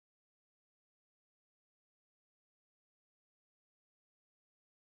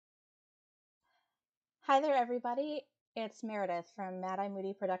Hi there, everybody. It's Meredith from Mad Eye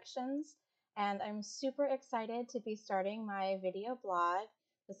Moody Productions, and I'm super excited to be starting my video blog.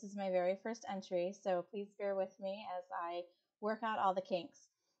 This is my very first entry, so please bear with me as I work out all the kinks.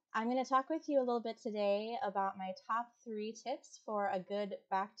 I'm going to talk with you a little bit today about my top 3 tips for a good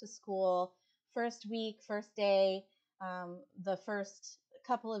back to school first week, first day, the first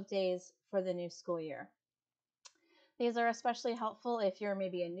couple of days for the new school year. These are especially helpful if you're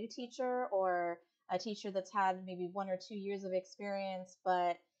maybe a new teacher or a teacher that's had maybe 1 or 2 years of experience,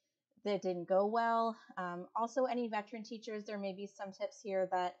 but that didn't go well. Also, any veteran teachers, there may be some tips here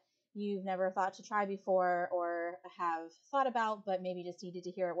that you've never thought to try before or have thought about, but maybe just needed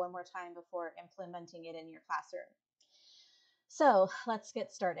to hear it one more time before implementing it in your classroom. So let's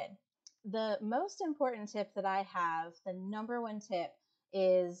get started. The most important tip that I have, the number one tip,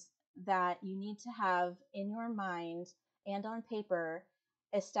 is that you need to have in your mind and on paper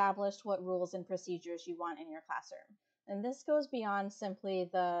established what rules and procedures you want in your classroom. And this goes beyond simply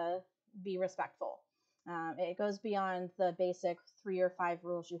the be respectful. It goes beyond the basic 3 or 5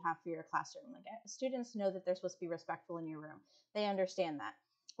 rules you have for your classroom. Like students know that they're supposed to be respectful in your room. They understand that.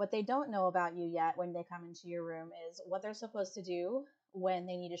 What they don't know about you yet when they come into your room is what they're supposed to do when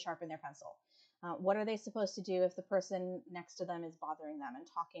they need to sharpen their pencil. What are they supposed to do if the person next to them is bothering them and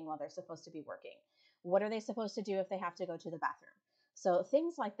talking while they're supposed to be working? What are they supposed to do if they have to go to the bathroom? So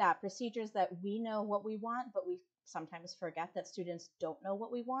things like that, procedures that we know what we want, but we sometimes forget that students don't know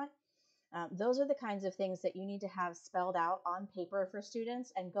what we want. Those are the kinds of things that you need to have spelled out on paper for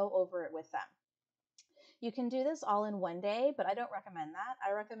students and go over it with them. You can do this all in one day, but I don't recommend that.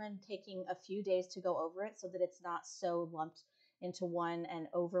 I recommend taking a few days to go over it so that it's not so lumped into one and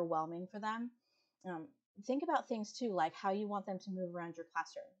overwhelming for them. Um, think about things too, like how you want them to move around your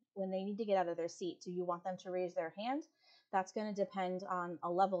classroom. When they need to get out of their seat, do you want them to raise their hand? That's going to depend on a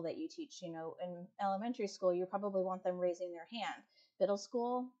level that you teach. You know, in elementary school, you probably want them raising their hand. Middle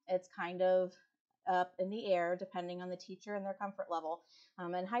school, it's kind of up in the air depending on the teacher and their comfort level.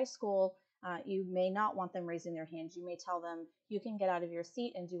 In high school, you may not want them raising their hands. You may tell them you can get out of your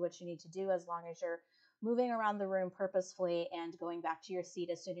seat and do what you need to do as long as you're moving around the room purposefully and going back to your seat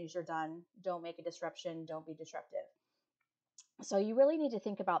as soon as you're done. Don't make a disruption. Don't be disruptive. So you really need to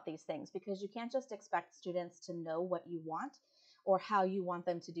think about these things because you can't just expect students to know what you want or how you want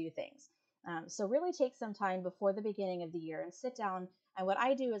them to do things. So really take some time before the beginning of the year and sit down. And what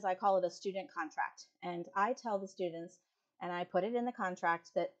I do is I call it a student contract. And I tell the students, and I put it in the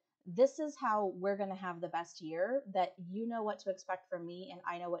contract, that this is how we're going to have the best year, that you know what to expect from me and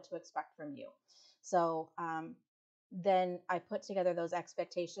I know what to expect from you. So then I put together those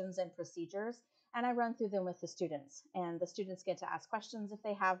expectations and procedures and I run through them with the students. And the students get to ask questions if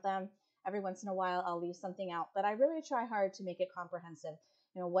they have them. Every once in a while, I'll leave something out, but I really try hard to make it comprehensive.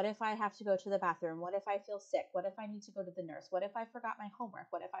 You know, what if I have to go to the bathroom? What if I feel sick? What if I need to go to the nurse? What if I forgot my homework?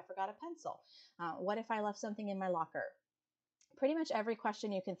 What if I forgot a pencil? What if I left something in my locker? Pretty much every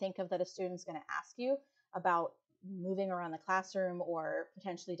question you can think of that a student's going to ask you about moving around the classroom or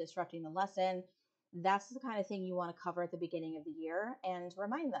potentially disrupting the lesson, that's the kind of thing you want to cover at the beginning of the year and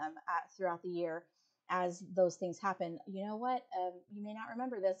remind them throughout the year as those things happen. You know what? You may not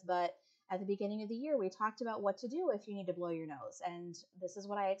remember this, but at the beginning of the year, we talked about what to do if you need to blow your nose, and this is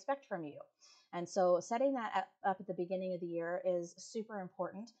what I expect from you. And so setting that up at the beginning of the year is super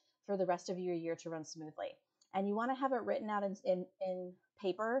important for the rest of your year to run smoothly. And you want to have it written out in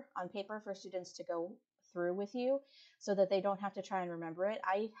paper, on paper for students to go through with you so that they don't have to try and remember it.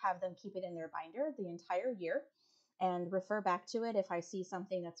 I have them keep it in their binder the entire year and refer back to it if I see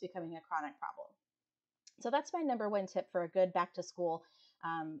something that's becoming a chronic problem. So that's my number one tip for a good back to school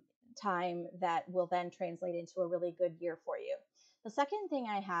time that will then translate into a really good year for you. The second thing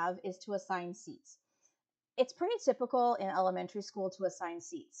I have is to assign seats. It's pretty typical in elementary school to assign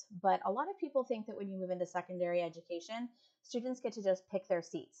seats, but a lot of people think that when you move into secondary education, students get to just pick their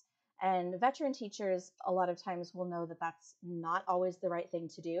seats. And veteran teachers a lot of times will know that that's not always the right thing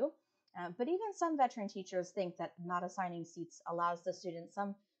to do. But even some veteran teachers think that not assigning seats allows the students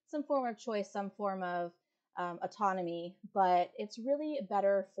some form of choice, some form of autonomy, but it's really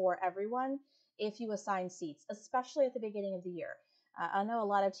better for everyone if you assign seats, especially at the beginning of the year. I know a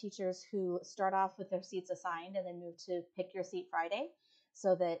lot of teachers who start off with their seats assigned and then move to pick your seat Friday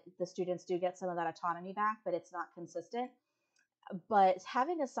so that the students do get some of that autonomy back, but it's not consistent. But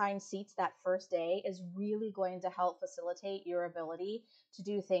having assigned seats that first day is really going to help facilitate your ability to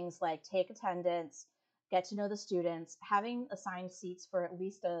do things like take attendance, get to know the students. Having assigned seats for at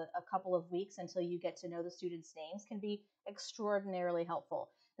least a couple of weeks until you get to know the students' names can be extraordinarily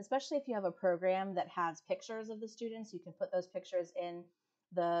helpful, especially if you have a program that has pictures of the students. You can put those pictures in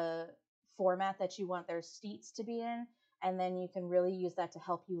the format that you want their seats to be in, and then you can really use that to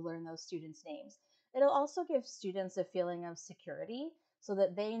help you learn those students' names. It'll also give students a feeling of security so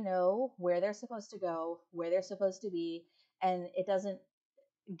that they know where they're supposed to go, where they're supposed to be, and it doesn't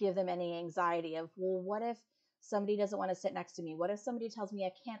give them any anxiety of, well, what if somebody doesn't want to sit next to me? What if somebody tells me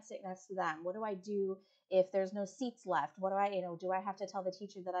I can't sit next to them? What do I do if there's no seats left? What do I, do I have to tell the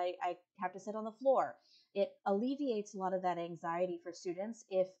teacher that I have to sit on the floor? It alleviates a lot of that anxiety for students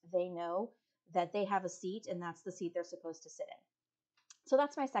if they know that they have a seat and that's the seat they're supposed to sit in. So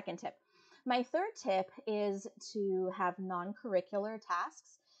that's my second tip. My third tip is to have non-curricular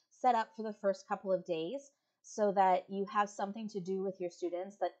tasks set up for the first couple of days so that you have something to do with your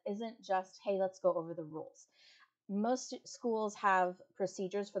students that isn't just, hey, let's go over the rules. Most schools have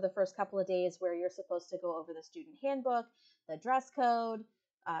procedures for the first couple of days where you're supposed to go over the student handbook, the dress code,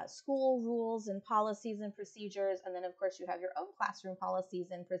 school rules and policies and procedures, and then of course you have your own classroom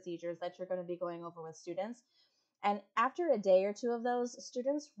policies and procedures that you're going to be going over with students. And after a day or two of those,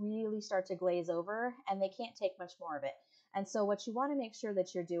 students really start to glaze over and they can't take much more of it. And so what you want to make sure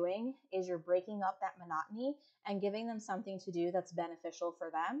that you're doing is you're breaking up that monotony and giving them something to do that's beneficial for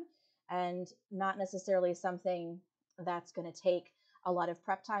them and not necessarily something that's going to take a lot of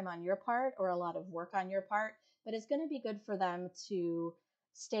prep time on your part or a lot of work on your part, but it's going to be good for them to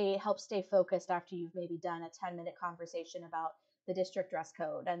help stay focused after you've maybe done a 10-minute conversation about the district dress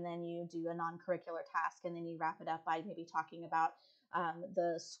code, and then you do a non-curricular task, and then you wrap it up by maybe talking about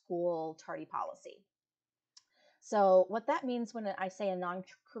the school tardy policy. So what that means when I say a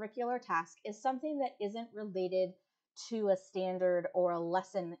non-curricular task is something that isn't related to a standard or a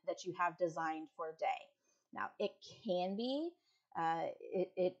lesson that you have designed for a day. Now, it can be,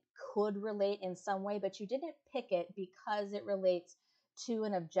 it could relate in some way, but you didn't pick it because it relates to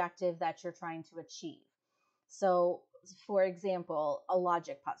an objective that you're trying to achieve. So, for example, a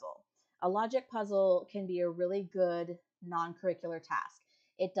logic puzzle. A logic puzzle can be a really good non-curricular task.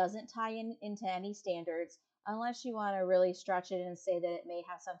 It doesn't tie into any standards unless you want to really stretch it and say that it may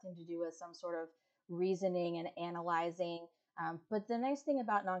have something to do with some sort of reasoning and analyzing. But the nice thing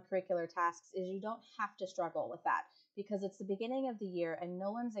about non-curricular tasks is you don't have to struggle with that because it's the beginning of the year and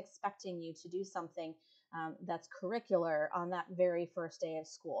no one's expecting you to do something that's curricular on that very first day of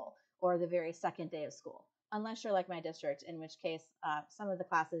school or the very second day of school. Unless you're like my district, in which case some of the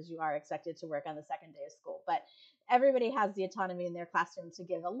classes you are expected to work on the second day of school. But everybody has the autonomy in their classroom to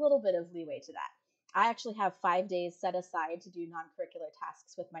give a little bit of leeway to that. I actually have 5 days set aside to do non-curricular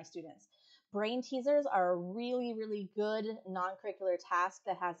tasks with my students. Brain teasers are a really, really good non-curricular task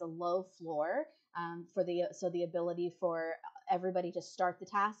that has a low floor so the ability for everybody to start the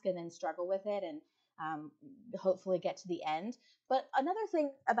task and then struggle with it and hopefully get to the end. But another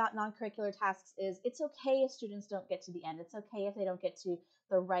thing about non-curricular tasks is it's okay if students don't get to the end. It's okay if they don't get to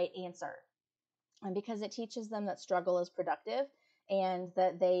the right answer. And because it teaches them that struggle is productive and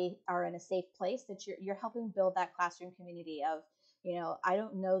that they are in a safe place, that you're helping build that classroom community of, I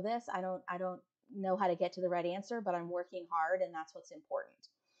don't know this, I don't know how to get to the right answer, but I'm working hard and that's what's important.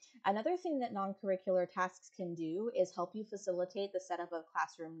 Another thing that non-curricular tasks can do is help you facilitate the setup of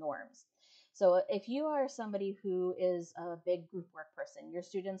classroom norms. So if you are somebody who is a big group work person, your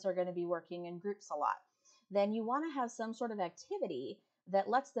students are going to be working in groups a lot, then you want to have some sort of activity that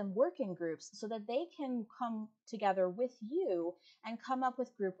lets them work in groups so that they can come together with you and come up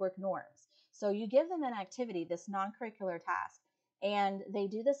with group work norms. So you give them an activity, this non-curricular task, and they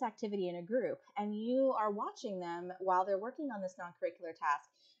do this activity in a group, and you are watching them while they're working on this non-curricular task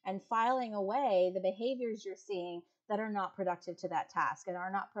and filing away the behaviors you're seeing that are not productive to that task and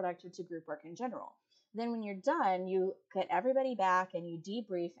are not productive to group work in general. Then when you're done, you get everybody back and you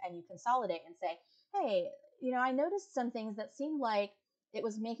debrief and you consolidate and say, hey, I noticed some things that seemed like it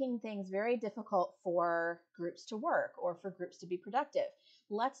was making things very difficult for groups to work or for groups to be productive.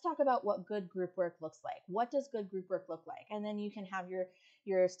 Let's talk about what good group work looks like. What does good group work look like? And then you can have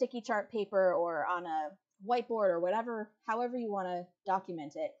your sticky chart paper or on a whiteboard or whatever, however you want to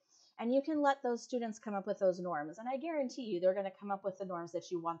document it. And you can let those students come up with those norms. And I guarantee you they're going to come up with the norms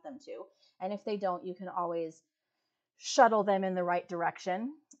that you want them to. And if they don't, you can always shuttle them in the right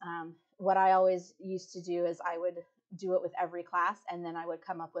direction. What I always used to do is I would do it with every class, and then I would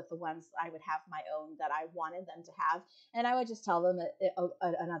come up with the ones I would have my own that I wanted them to have, and I would just tell them that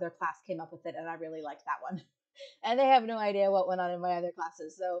another class came up with it, and I really liked that one. And they have no idea what went on in my other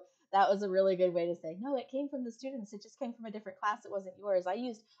classes, so that was a really good way to say, no, it came from the students. It just came from a different class. It wasn't yours. I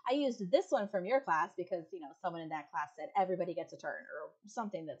used this one from your class because, someone in that class said everybody gets a turn or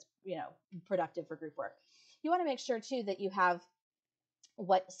something that's, productive for group work. You want to make sure too that you have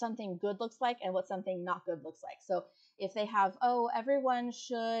what something good looks like and what something not good looks like. So if they have, everyone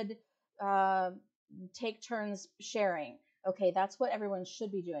should take turns sharing. Okay, that's what everyone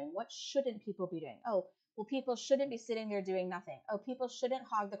should be doing. What shouldn't people be doing? Oh, well, people shouldn't be sitting there doing nothing. Oh, people shouldn't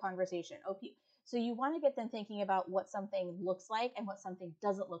hog the conversation. So you want to get them thinking about what something looks like and what something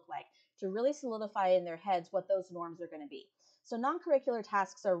doesn't look like to really solidify in their heads what those norms are going to be. So non-curricular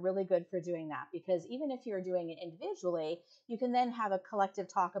tasks are really good for doing that, because even if you're doing it individually, you can then have a collective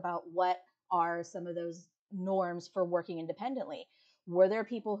talk about what are some of those norms for working independently. Were there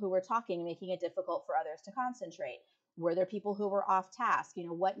people who were talking, making it difficult for others to concentrate? Were there people who were off task?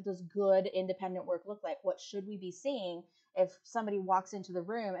 What does good independent work look like? What should we be seeing if somebody walks into the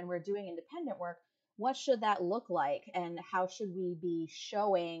room and we're doing independent work? What should that look like? And how should we be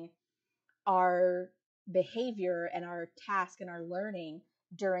showing our behavior and our task and our learning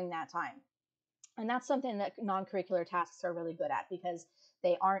during that time? And that's something that non-curricular tasks are really good at, because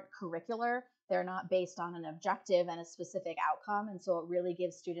they aren't curricular. They're not based on an objective and a specific outcome. And so it really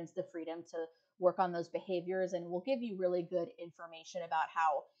gives students the freedom to work on those behaviors, and will give you really good information about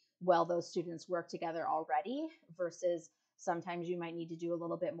how well those students work together already, versus sometimes you might need to do a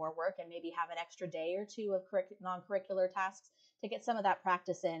little bit more work and maybe have an extra day or two of non-curricular tasks to get some of that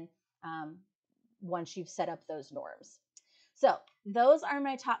practice in once you've set up those norms. So those are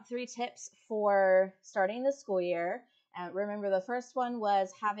my top 3 tips for starting the school year. Remember, the first one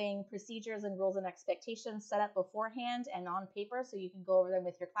was having procedures and rules and expectations set up beforehand and on paper so you can go over them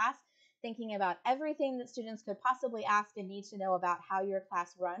with your class, thinking about everything that students could possibly ask and need to know about how your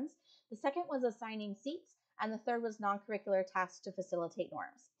class runs. The second was assigning seats, and the third was non-curricular tasks to facilitate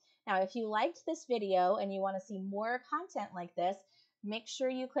norms. Now, if you liked this video and you want to see more content like this, make sure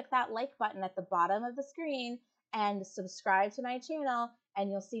you click that like button at the bottom of the screen and subscribe to my channel,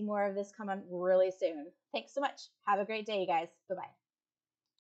 and you'll see more of this come on really soon. Thanks so much. Have a great day, you guys. Bye-bye.